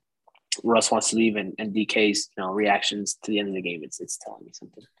Russ wants to leave and DK's reactions to the end of the game, it's telling me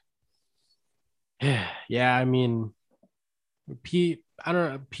something. Yeah, I mean, Pete, I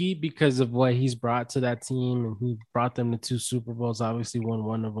don't know, Pete, because of what he's brought to that team, and he brought them to two Super Bowls, obviously won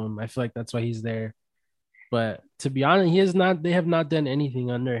one of them. I feel like that's why he's there. But to be honest, they have not done anything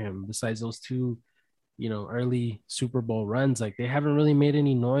under him besides those two, early Super Bowl runs. Like they haven't really made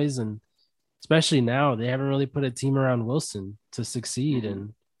any noise. And especially now, they haven't really put a team around Wilson to succeed. Mm-hmm.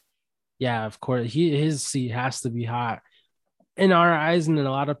 And yeah, of course, his seat has to be hot in our eyes, and in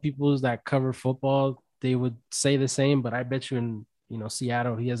a lot of people's that cover football, they would say the same. But I bet you in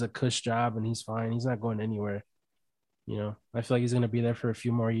Seattle, he has a cush job and he's fine. He's not going anywhere. I feel like he's going to be there for a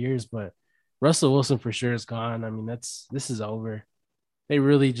few more years. But Russell Wilson for sure is gone. I mean, this is over. They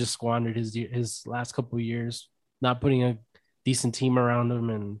really just squandered his last couple of years, not putting a decent team around him,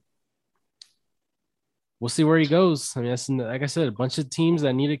 and we'll see where he goes. I mean, that's like I said, a bunch of teams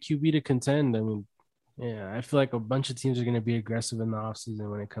that need a QB to contend. I mean, yeah, I feel like a bunch of teams are going to be aggressive in the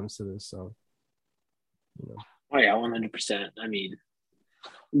offseason when it comes to this. So, Oh yeah, 100%. I mean,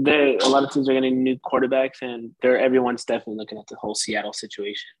 a lot of teams are getting new quarterbacks, and everyone's definitely looking at the whole Seattle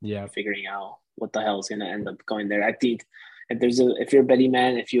situation, yeah, figuring out what the hell is going to end up going there. I think if you're a betting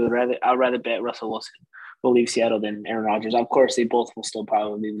man, I'd rather bet Russell Wilson will leave Seattle than Aaron Rodgers. Of course, they both will still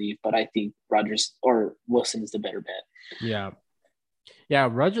probably leave, but I think Rodgers or Wilson is the better bet. yeah, yeah.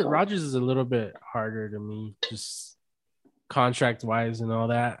 Rodgers is a little bit harder to me, just contract wise and all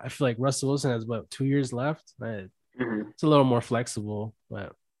that. I feel like Russell Wilson has about 2 years left. It's a little more flexible,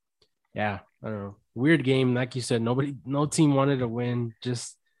 but yeah, I don't know. Weird game, like you said. No team wanted to win.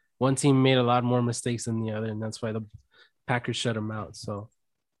 Just one team made a lot more mistakes than the other, and that's why the Packers shut them out. So,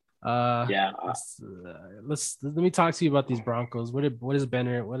 Yeah. let me talk to you about these Broncos. What is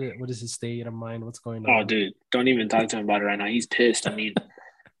Bennett? What is his state of mind? What's going Oh, on? dude, don't even talk to him about it right now. He's pissed. I mean,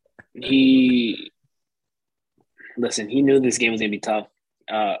 he he knew this game was gonna be tough.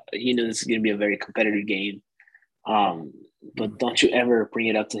 He knew this was gonna be a very competitive game. But don't you ever bring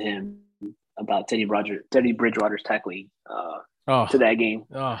it up to him about Teddy Bridgewater's tackling to that game.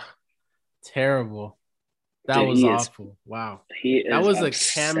 Oh, terrible. That Dude, was awful. Wow. He That is was a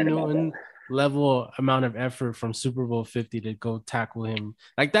Cam upset about that. Newton level amount of effort from Super Bowl 50 to go tackle him.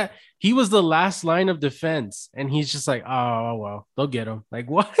 Like that, he was the last line of defense, and he's just like, oh well, they'll get him. Like,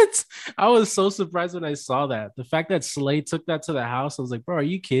 what? I was so surprised when I saw that. The fact that Slay took that to the house, I was like, bro, are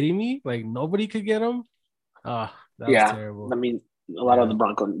you kidding me? Like, nobody could get him? Oh, that was Yeah, terrible. I mean, a lot of the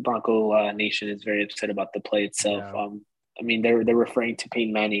Bronco Nation is very upset about the play itself. Yeah. I mean, they're referring to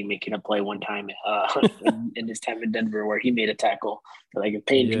Peyton Manning making a play one time in his time in Denver where he made a tackle. Like if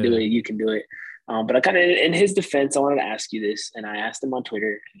Peyton can do it, you can do it. But I kind of, in his defense, I wanted to ask you this, and I asked him on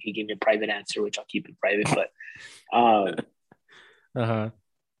Twitter, and he gave me a private answer, which I'll keep it private. But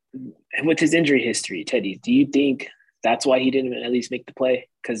with his injury history, Teddy, do you think that's why he didn't at least make the play?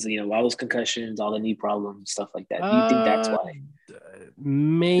 Because all those concussions, all the knee problems, stuff like that. Do you think that's why?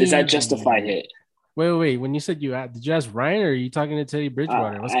 Maybe. Is that justified hit? Wait. When you said did you ask Ryan or are you talking to Teddy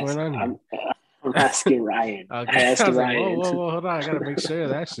Bridgewater? What's going on here? I'm asking Ryan. Okay. I asked Ryan. Like, whoa, hold on. I gotta make sure of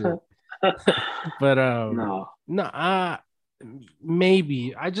that shit. But no,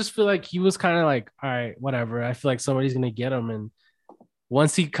 maybe. I just feel like he was kind of like, all right, whatever. I feel like somebody's gonna get him, and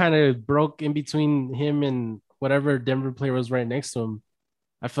once he kind of broke in between him and whatever Denver player was right next to him,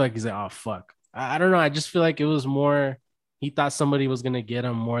 I feel like he's like, oh fuck. I don't know. I just feel like it was more. He thought somebody was gonna get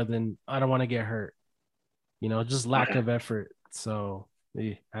him more than I don't want to get hurt. Just lack of effort. So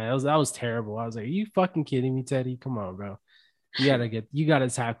yeah, that was terrible. I was like, are you fucking kidding me, Teddy? Come on, bro. You gotta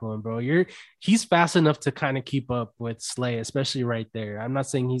tackle him, bro. He's fast enough to kind of keep up with Slay, especially right there. I'm not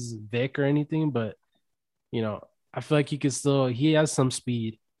saying he's Vic or anything, but I feel like he has some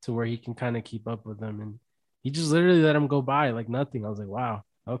speed to where he can kind of keep up with them. And he just literally let him go by like nothing. I was like, wow,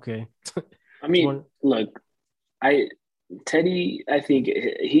 okay. I mean, look, Teddy, I think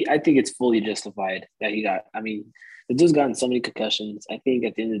it's fully justified that he got. I mean, the dude's gotten so many concussions. I think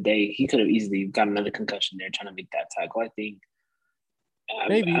at the end of the day, he could have easily got another concussion there trying to make that tackle. I think.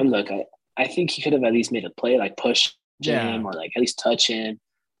 Maybe. I think he could have at least made a play, like push him or like at least touch him.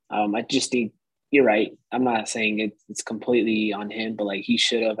 I just think you're right. I'm not saying it's completely on him, but like he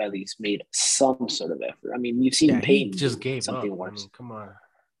should have at least made some sort of effort. I mean, you've seen Peyton just gave something up. worse. I mean, come on.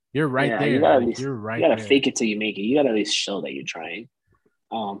 You're right there. You're right. You gotta fake it till you make it. You gotta at least show that you're trying.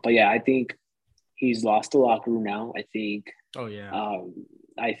 But yeah, I think he's lost the locker room now. I think. Oh yeah.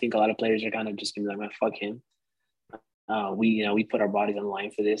 I think a lot of players are kind of just gonna be like, "Man, fuck him." We put our bodies on the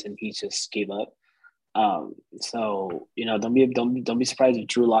line for this, and he just gave up. So don't be surprised if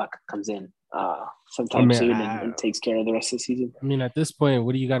Drew Lock comes in I sometime mean, soon and takes care of the rest of the season. I mean, at this point,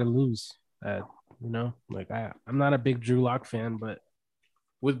 what do you got to lose? Like I'm not a big Drew Lock fan, but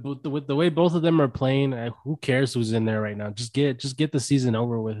with the way both of them are playing, who cares who's in there right now? Just get the season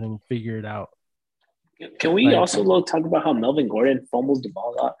over with and figure it out. Can we Like, also talk about how Melvin Gordon fumbles the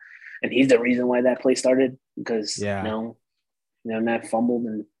ball a lot, and he's the reason why that play started because yeah, Matt fumbled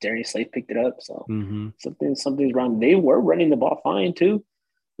and Darius Slay picked it up. So mm-hmm. something's wrong. They were running the ball fine too.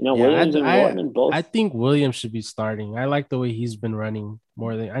 Yeah. Williams and Gordon both. I think Williams should be starting. I like the way he's been running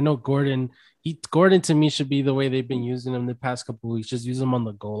more than I know. Gordon to me should be the way they've been using him the past couple of weeks. Just use him on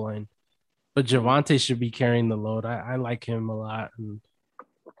the goal line. But Javonte should be carrying the load. I like him a lot, and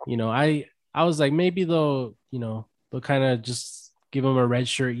I was like maybe they'll kind of just give him a red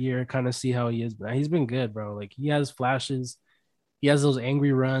shirt year, kind of see how he is. But he's been good, bro. Like he has flashes. He has those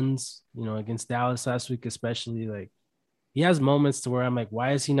angry runs, against Dallas last week, especially. Like he has moments to where I'm like,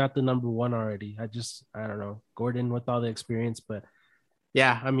 why is he not the number one already? I don't know. Gordon with all the experience, but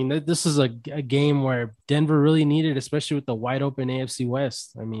yeah, I mean, this is a game where Denver really needed, especially with the wide open AFC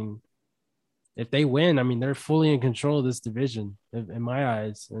West. I mean, if they win, I mean, they're fully in control of this division in my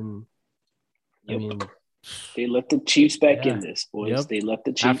eyes. And I mean, they let the Chiefs back in this, boys. Yep. They let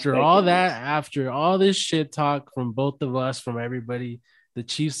the Chiefs after back all in that, this. after all this shit talk from both of us, from everybody, the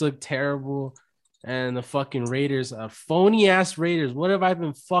Chiefs look terrible. And the fucking Raiders, phony ass Raiders. What have I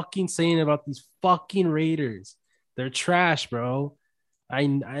been fucking saying about these fucking Raiders? They're trash, bro. I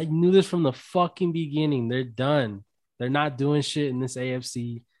knew this from the fucking beginning. They're done. They're not doing shit in this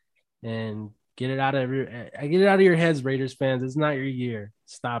AFC. And get it out of your heads, Raiders fans. It's not your year.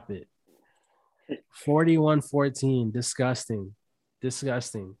 Stop it. 41-14. Disgusting.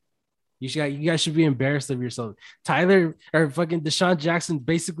 You guys should be embarrassed of yourself. Tyler or fucking Deshaun Jackson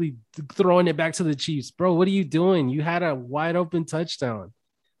basically throwing it back to the Chiefs. Bro, what are you doing? You had a wide open touchdown.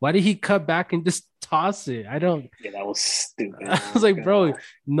 Why did he cut back and just toss it? Yeah, that was stupid. I was like, bro,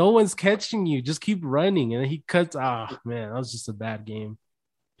 no one's catching you. Just keep running. And he cuts. Oh, man, that was just a bad game.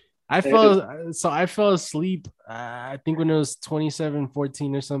 I fell asleep, I think when it was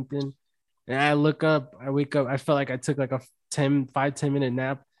 27-14 or something. And I wake up, I felt like I took like a 5-10 minute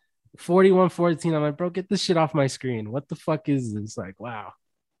nap. 41-14. I'm like, bro, get this shit off my screen. What the fuck is this? Like, wow.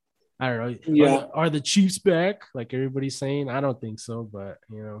 I don't know. Yeah. Are the Chiefs back? Like everybody's saying. I don't think so, but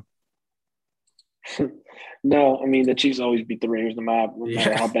No, I mean the Chiefs always beat the Raiders no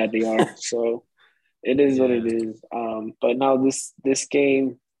matter how bad they are. So it is what it is. But now this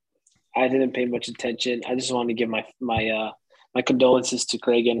game, I didn't pay much attention. I just wanted to give my condolences to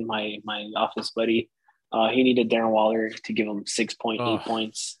Craig and my office buddy. He needed Darren Waller to give him 6.8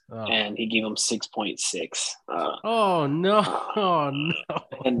 points, and he gave him 6.6. Oh no!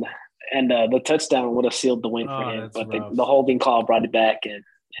 And the touchdown would have sealed the win for him, but the holding call brought it back, and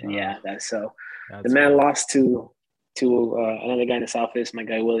yeah, that's so. The man lost to another guy in the Southwest, my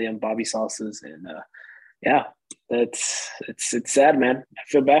guy William, Bobby Salsas, and yeah, it's sad, man. I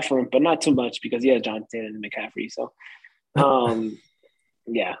feel bad for him, but not too much because he has John Taylor and McCaffrey. So,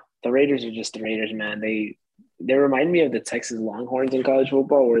 yeah, the Raiders are just the Raiders, man. They remind me of the Texas Longhorns in college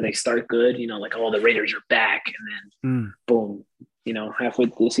football, where they start good, like, oh, the Raiders are back, and then boom, halfway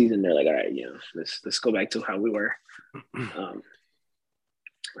through the season, they're like, all right, let's go back to how we were.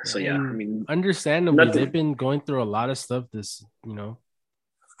 So yeah, I mean, understandably, they've been going through a lot of stuff this,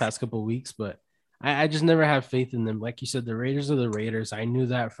 past couple of weeks, but I just never have faith in them. Like you said, the Raiders are the Raiders. I knew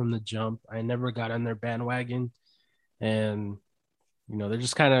that from the jump. I never got on their bandwagon, and they're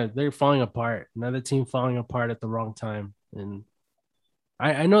just they're falling apart. Another team falling apart at the wrong time. And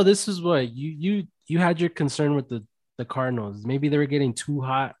I know this is what you had your concern with the Cardinals. Maybe they were getting too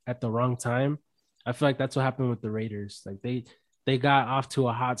hot at the wrong time. I feel like that's what happened with the Raiders. Like they got off to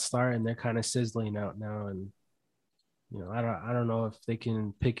a hot start and they're kind of sizzling out now. And I don't know if they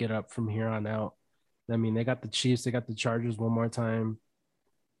can pick it up from here on out. I mean, they got the Chiefs, they got the Chargers one more time.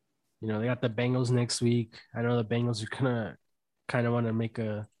 They got the Bengals next week. I know the Bengals are gonna kind of want to make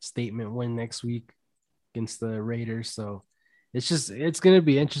a statement win next week against the Raiders. So it's gonna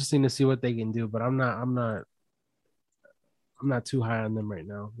be interesting to see what they can do. But I'm not too high on them right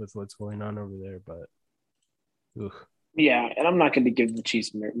now with what's going on over there. But yeah, and I'm not going to give the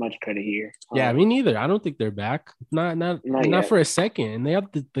Chiefs much credit here. Yeah, me neither. I don't think they're back. Not for a second. And they have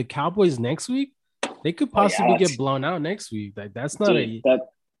the Cowboys next week. They could possibly get blown out next week. Like that's not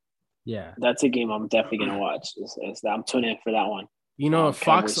that's a game I'm definitely going to watch. I'm tuning in for that one.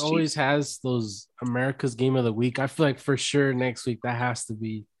 Fox always has those America's Game of the Week. I feel like for sure next week that has to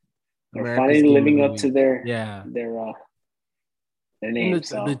be They're America's finally game of living the up week. to their Yeah. their uh their And name. the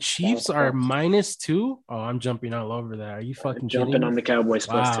So shout out Chiefs to are them. -2. Oh, I'm jumping all over that. Are you fucking kidding Jumping me? on the Cowboys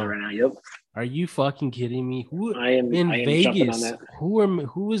 +2 Wow. right now. Yep. Are you fucking kidding me? Who I in am jumping on Vegas? that.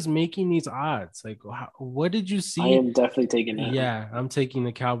 Who is making these odds? Like, what did you I see? am definitely taking that. Yeah, I'm taking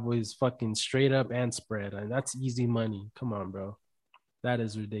the Cowboys fucking straight up and spread, and that's easy money. Come on, bro. That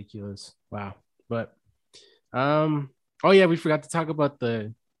is ridiculous. Wow. But oh yeah, we forgot to talk about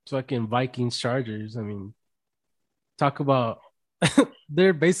the fucking Vikings Chargers. I mean, talk about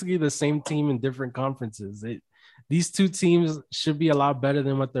they're basically the same team in different conferences. These two teams should be a lot better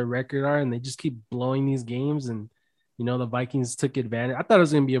than what their record are, and they just keep blowing these games. And the Vikings took advantage. I thought it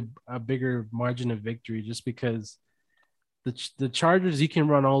was going to be a bigger margin of victory just because the Chargers, you can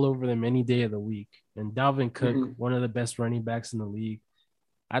run all over them any day of the week. And Dalvin Cook, Mm-hmm. one of the best running backs in the league,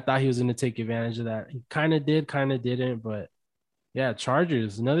 I thought he was going to take advantage of that. He kind of did, kind of didn't, but yeah,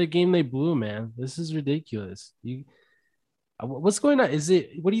 Chargers, another game they blew, man. This is ridiculous. What's going on?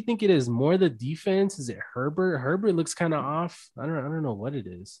 What do you think it is? More the defense? Is it Herbert? Herbert looks kind of off. I don't know what it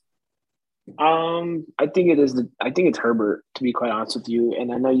is. I think it is I think it's Herbert, to be quite honest with you.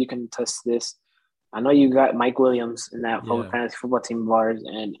 And I know you can test this. I know you got Mike Williams in that Yeah. fantasy football team of ours,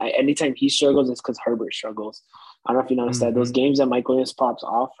 and anytime he struggles, it's because Herbert struggles. I don't know if you noticed that those Mm-hmm. games that Mike Williams pops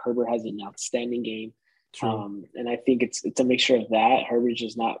off, Herbert has an outstanding game, True. and I think it's a mixture of that. Herbert's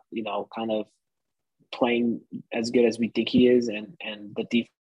just not kind of playing as good as we think he is, and the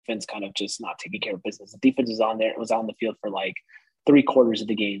defense kind of just not taking care of business. The defense was on the field for like 3/4 of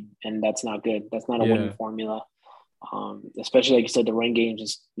the game, and that's not good. That's not a winning Yeah. formula. Especially like you said, the run game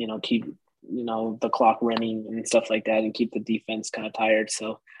just keep the clock running and stuff like that, and keep the defense kind of tired.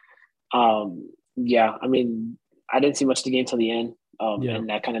 So yeah, I mean, I didn't see much of the game till the end, Yeah. and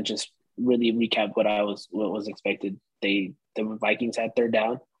that kind of just really recapped what was expected. The Vikings had third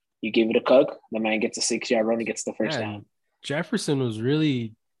down. You give it a Cook, the man gets a 6-yard run and gets the first Yeah. down. And Jefferson was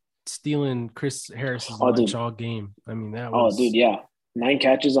really stealing Chris Harris's Oh, lunch dude. all game. I mean, that Oh, dude. was Yeah, 9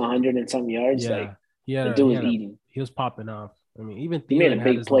 catches, 100 and some yards. Like yeah. He had the a dude he was had a eating. he was popping off. I mean, even He made a Thielen had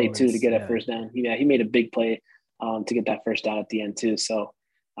big his play too to moments. get that Yeah. first down. He made a big play to get that first down at the end too. So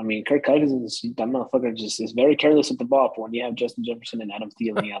I mean, Kirk Cousins, that motherfucker just is very careless with the ball. But when you have Justin Jefferson and Adam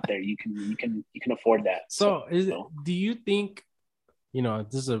Thielen out there, you can afford that. So, So do you think,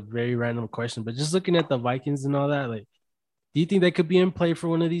 this is a very random question, but just looking at the Vikings and all that, like, do you think they could be in play for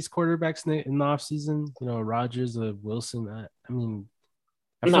one of these quarterbacks in the offseason? Rodgers or Wilson? I mean,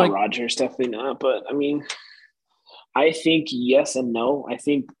 I feel not like, Rodgers, definitely not. But I mean, I think yes and no. I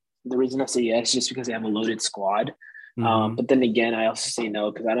think the reason I say yes is just because they have a loaded squad. mm-hmm, But then again, I also say no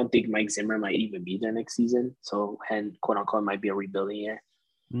because I don't think Mike Zimmer might even be there next season. So, and quote unquote, might be a rebuilding year.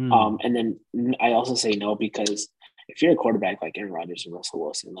 mm, And then I also say no because if you're a quarterback like Aaron Rodgers and Russell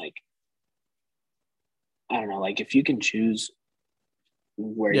Wilson, like I don't know, like if you can choose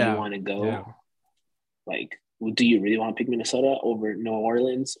where you yeah, want to yeah, go, like do you really want to pick Minnesota over New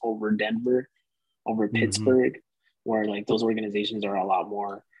Orleans, over Denver, over mm-hmm. Pittsburgh, where like those organizations are a lot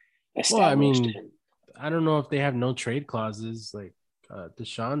more Well, I established mean, and I don't know if they have no trade clauses like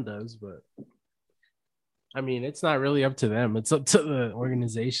Deshaun does, but I mean, it's not really up to them. It's up to the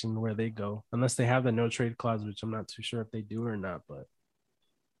organization where they go, unless they have the no trade clause, which I'm not too sure if they do or not. But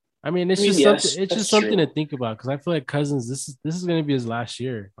I mean, I mean, something. yes, It's that's just something to true. think about because I feel like Cousins. This is going to be his last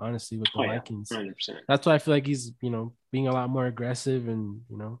year, honestly, with the Oh yeah, Vikings. 100%. That's why I feel like he's being a lot more aggressive and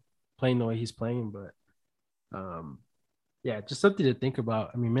playing the way he's playing. But yeah, just something to think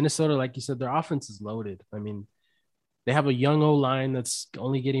about. I mean, Minnesota, like you said, their offense is loaded. I mean, they have a young O line that's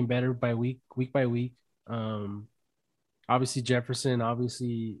only getting better by week by week. Um, obviously Jefferson,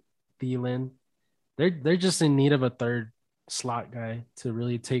 obviously Thielen. They're just in need of a third slot guy to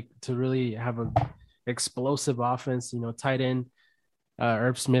really have a explosive offense. Tight end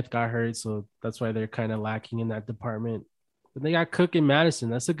Herb Smith got hurt, so that's why they're kind of lacking in that department. But they got Cook and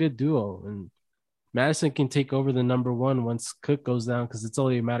Madison. That's a good duo, and Madison can take over the number one once Cook goes down because it's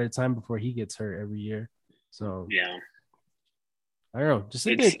only a matter of time before he gets hurt every year. So Yeah, I don't know, just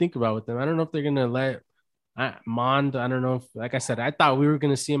something to it's think about with them. I don't know if they're gonna let Mond. I don't know if, like I said, I thought we were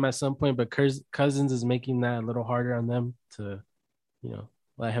gonna see him at some point, but Cousins is making that a little harder on them to,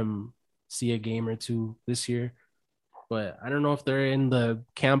 let him see a game or two this year. But I don't know if they're in the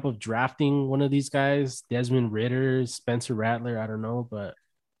camp of drafting one of these guys, Desmond Ritter, Spencer Rattler. I don't know, but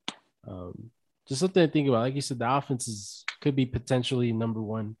um, just something to think about. Like you said, the offenses could be potentially number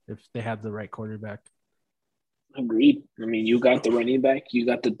one if they had the right quarterback. agreed. I mean, you got the running back, you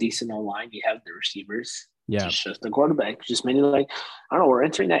got the decent line, you have the receivers. Yeah. It's just the quarterback. Just many like I don't know. We're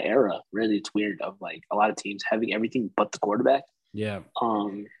entering that era. Really, it's weird of like a lot of teams having everything but the quarterback. Yeah.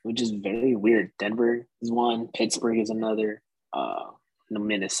 Which is very weird. Denver is one, Pittsburgh is another,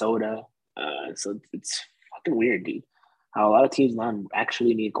 Minnesota. So it's fucking weird, dude. How a lot of teams now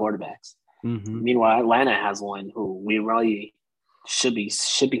actually need quarterbacks. Mm-hmm. Meanwhile, Atlanta has one who we really should be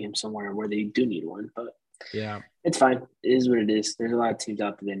shipping him somewhere where they do need one, but Yeah. it's fine. It is what it is. There's a lot of teams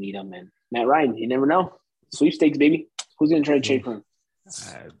out there that need him, and Matt Ryan, you never know. Sweepstakes, baby. Who's gonna try to trade for him?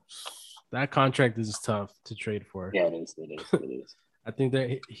 Uh, that contract is tough to trade for. Yeah, it is. It is. It is. I think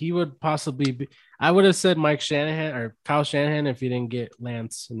that he would possibly be. I would have said Mike Shanahan or Kyle Shanahan if he didn't get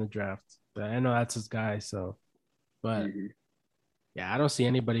Lance in the draft. But I know that's his guy. So, but Mm-hmm. yeah, I don't see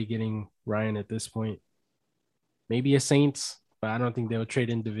anybody getting Ryan at this point. Maybe a Saints, but I don't think they would trade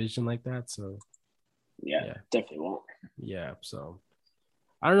in division like that. So, Yeah, yeah, definitely won't. yeah. So,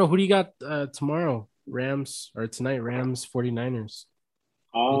 I don't know. Who do you got tomorrow? Rams or tonight? Rams 49ers.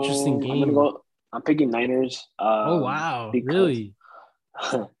 Interesting I'm gonna game. go. I'm picking Niners. Oh, wow. Because Really?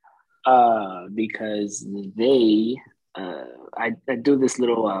 because they I do this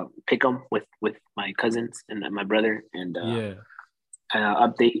little pick 'em with my cousins and my brother and Yeah.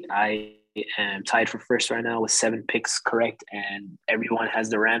 update. I am tied for first right now with 7 picks correct, and everyone has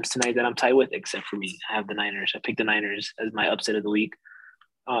the Rams tonight that I'm tied with except for me. I have the Niners. I picked the Niners as my upset of the week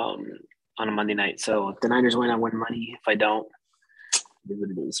um, on a Monday night. So if the Niners win, I win money. If I don't, it is what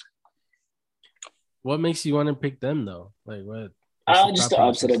it is. What makes you want to pick them though? Like what? What's the Just thought the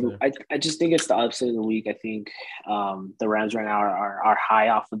upset process of the. there? I just think it's the upset of the week. I think the Rams right now are high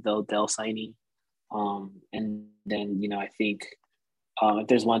off of the Odell signing, and then I think if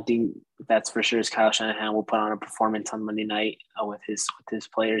there's one thing that's for sure is Kyle Shanahan will put on a performance on Monday night with his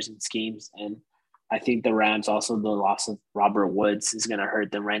players and schemes, and I think the Rams also the loss of Robert Woods is going to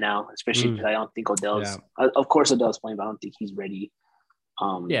hurt them right now, especially because Mm, I don't think yeah. Odell's. Of course, Odell's playing, but I don't think he's ready.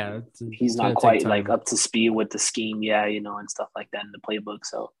 Yeah, He's it's not gonna take quite like time. up to speed with the scheme, yeah, and stuff like that in the playbook.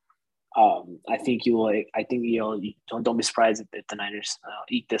 So I think you will. I think you don't be surprised if the Niners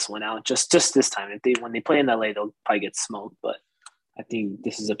eke this one out. Just this time, if they when they play in LA, they'll probably get smoked. But I think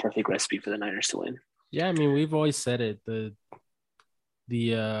this is a perfect recipe for the Niners to win. Yeah, I mean, we've always said it. The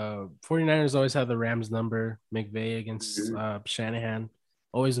 49ers always have the Rams number. McVay against Mm-hmm. Shanahan.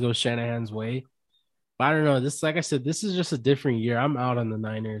 Always goes Shanahan's way. But I don't know. This, like I said, this is just a different year. I'm out on the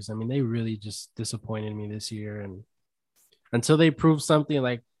Niners. I mean, they really just disappointed me this year. And until they prove something,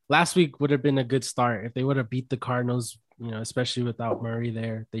 like last week would have been a good start. If they would have beat the Cardinals, especially without Murray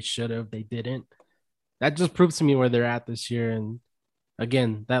there, they should have. They didn't. That just proves to me where they're at this year. And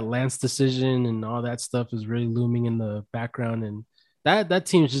again, that Lance decision and all that stuff is really looming in the background. And that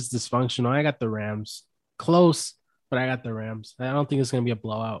team's just dysfunctional. I got the Rams close, but I got the Rams. I don't think it's gonna be a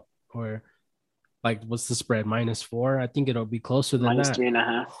blowout or like what's the spread -4. I think it'll be closer than Minus that.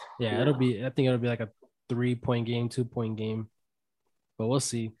 3.5. Yeah, Yeah. I think it'll be like a 3-point game, 2-point game, but we'll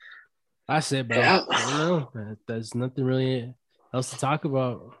see. That's it, bro. Yeah. I don't know. There's nothing really else to talk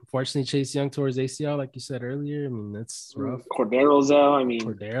about. Unfortunately, Chase Young towards ACL, like you said earlier. I mean, that's rough. Cordero's out. I mean,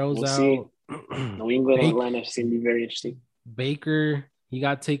 Cordero's we'll see. out. New England, Bake, Atlanta seem to be very interesting. Baker, he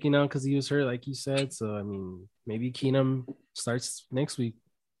got taken out because he was hurt, like you said. So I mean, maybe Keenum starts next week.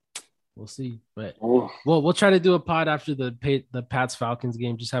 We'll see. But Oh, we'll try to do a pod after the Pats Falcons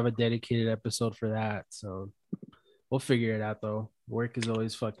game. Just have a dedicated episode for that. So we'll figure it out though. Work is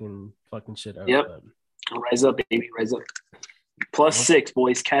always fucking shit up. yep. But Rise up, baby. Rise up. Plus well, 6,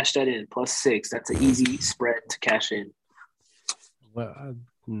 boys. Cash that in. Plus 6. That's an easy spread to cash in.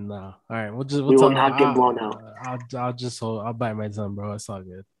 no. All right, we'll We will talk. not get blown out. I'll just hold. I'll bite my tongue, bro. It's all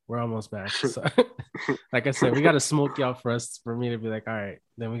good. We're almost back. So, like I said, we got to smoke y'all for me to be like, all right.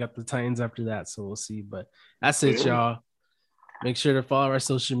 Then we got the Titans after that, so we'll see. But that's it, y'all. Make sure to follow our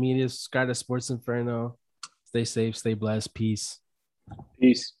social media. Subscribe to Sports Inferno. Stay safe. Stay blessed. Peace.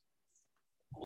 Peace.